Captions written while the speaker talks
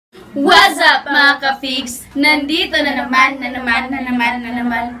What's up mga ka-fix? Nandito na naman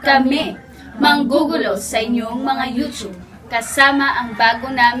kami manggugulo sa inyong mga YouTube kasama ang bago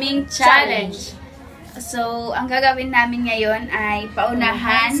naming challenge. So, ang gagawin namin ngayon ay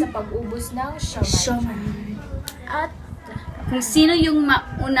paunahan sa pag-ubos ng siomai. At kung sino yung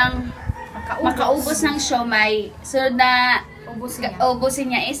maunang makaubos ng siomai, sunod na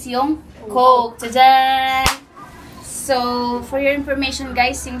ubusin niya is yung Coke. Tadaan! So, for your information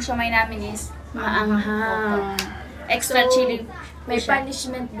guys, yung siomai namin is maanghang. Extra chili. May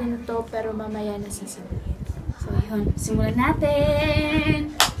punishment din to, pero mamaya na sasabihin. So, yun. Simulan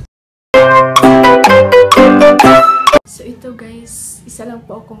natin! So, ito guys, isa lang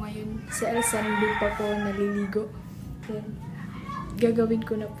po ako ngayon. Si Elsa, hindi pa po naliligo. Then, gagawin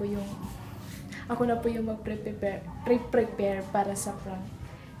ko na po yung... Ako na po yung mag-prepare para sa prank.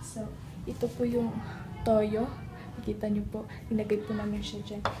 So, ito po yung toyo. Nakita nyo po, nilagay po namin siya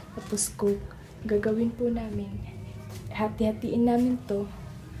dyan. Tapos Coke. Gagawin po namin. Hati-hatiin namin to.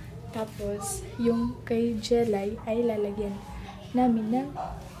 Tapos, yung kay Jelay ay lalagyan namin ng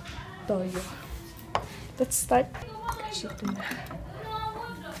toyo. Let's start. Kasi ito na.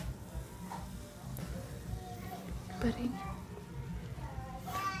 Pa rin.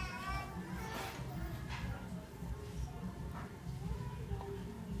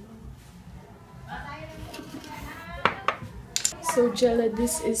 So Jella,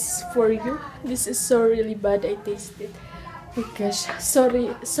 this is for you. This is so really bad. I tasted. Oh gosh, sorry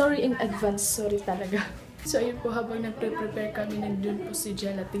in advance. Sorry talaga. So ayun po, habang nagpe-prepare kami, nandun po si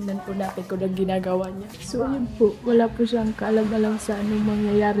Jella. Tingnan po natin kung ang ginagawa niya. So ayun po, wala po siyang kaalam-alam sa anong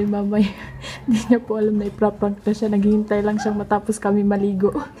mangyayari mamaya. Hindi niya po alam na ipra-prank na siya. Naghihintay lang siyang matapos kami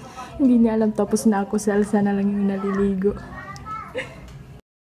maligo. Hindi niya alam, tapos na ako, si Elsa na lang yung naliligo.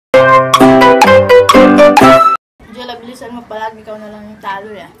 Jella, bilisan mo palagi, ikaw na lang yung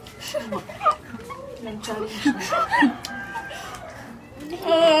talo ya. Nag-challenge na.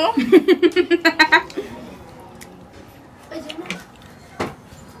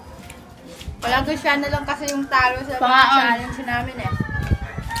 Palagi siya na lang kasi yung talo sa mga challenge namin eh.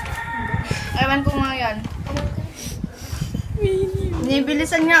 Ewan ko nga yan.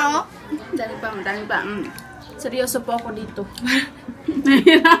 Nibilisan niya oh. Dali pa. Seryoso po ako dito.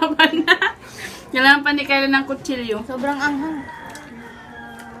 Nahirapan na. Kailangan pa ni Kayla ng kutsilyo. Sobrang anghang.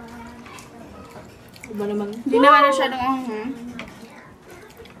 Iba naman. Hindi naman na siya ng anghang.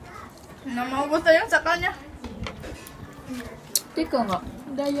 Namaubos na yung sa kanya. Teka nga.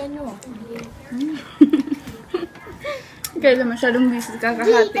 Daya nyo. Kayla masyadong busy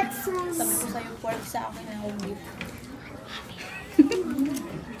kakahati. Sabi ko sa'yo, pork sa akin na hindi.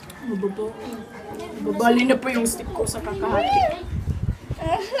 Babali na po yung stick ko sa kakahati.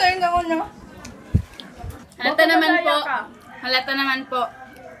 Ngayon ako na. Halata naman po.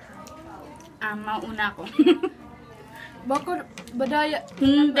 Mauna ko. Bakit badaya?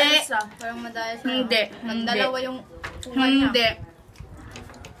 Hindi. Parang madaya siya. Hindi. Nagdalawa yung kuha niya. Hindi.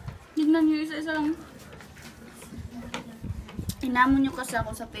 Tignan niyo, isa-isa lang. Inamon niyo kasi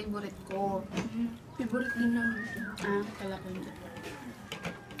ako sa favorite ko. Favorite din naman ito. Kala ko hindi.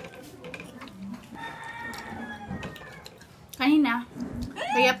 Kanina,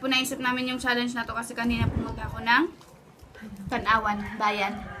 kaya po naisip namin yung challenge na to kasi kanina pumunta ako ng Tanawan,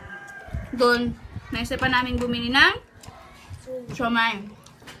 Bayan. Doon, naisipan namin bumili ng siomai.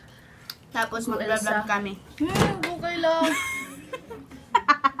 Tapos mag-vlog kami. Bukay lang.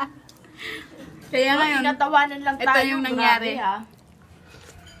 Kaya ngayon, Tinatawanan lang tayo. ito yung nangyari.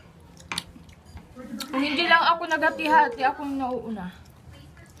 Kung hindi lang ako nagati-hati, ako yung nauuna.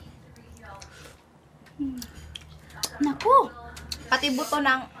 Naku! Pati buto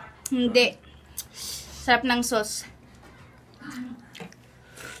ng... Hindi. Sarap ng sauce.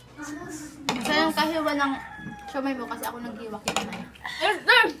 Gusto yung kahiwa ng siomai mo kasi ako naghiwa kinamay.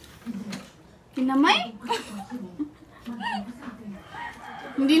 Kinamay?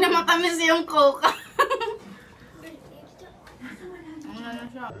 Hindi na matamis yung Coke. Ano na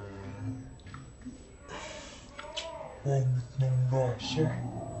siya? Pangit ng lasa.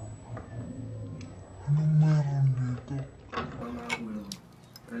 Anong meron dito?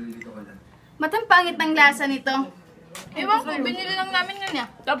 Matang pangit ng lasa nito. Ewan ko, binili lang namin yun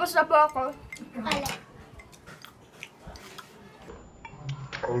ya. Tapos na po ako.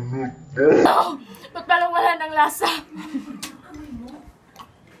 Ano? Ba't parang wala ng lasa?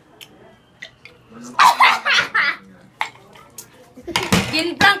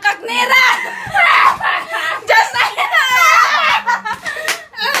 Gintang kaknera! Just like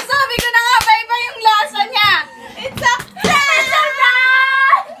sabi ko na nga ba iba yung lasa niya? It's a prank!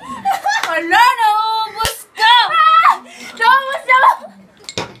 Hala, naubos ka! Naubos na!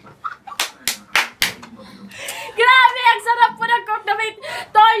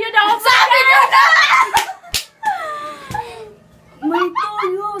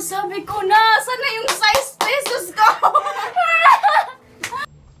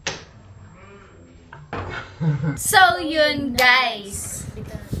 So, yun guys.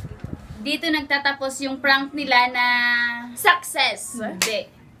 Dito nagtatapos yung prank nila na Success! hindi.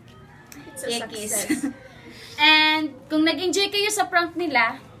 It's a Yakis. success. And kung nag-enjoy kayo sa prank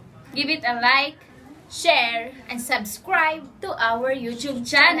nila, give it a like, share, And subscribe. to our YouTube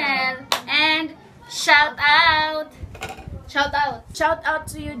channel. And shout out! Shout out! Shout out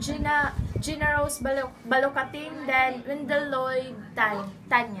to you, Gina Rose Balocating, then Wendell Lloyd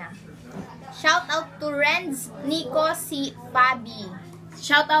Tanya. Shout out to Renz, Nico, si Fabi.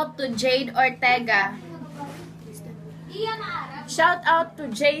 Shout out to Jade Ortega. Shout out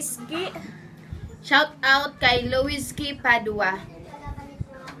to Jayski. Shout out kay Luisky Padua.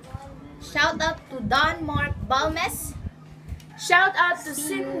 Shout out to Don Mark Balmes. Shout out to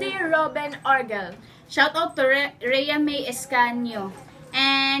Cindy Robin Orgel. Shout out to Rhea May Escanio.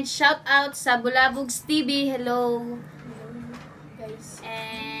 And shout out sa Bulabugs TV. Hello. Guys.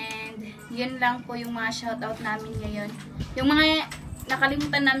 And yun lang po yung mga shout out namin ngayon. Yung mga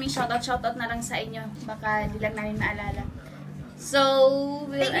nakalimutan namin shout out na lang sa inyo. Baka di lang namin maalala. So,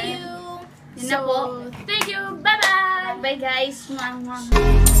 Thank you. Yun na po. Thank you. Bye-bye. Bye guys. Mwah, mwah.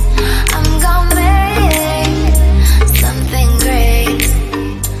 I'm gonna make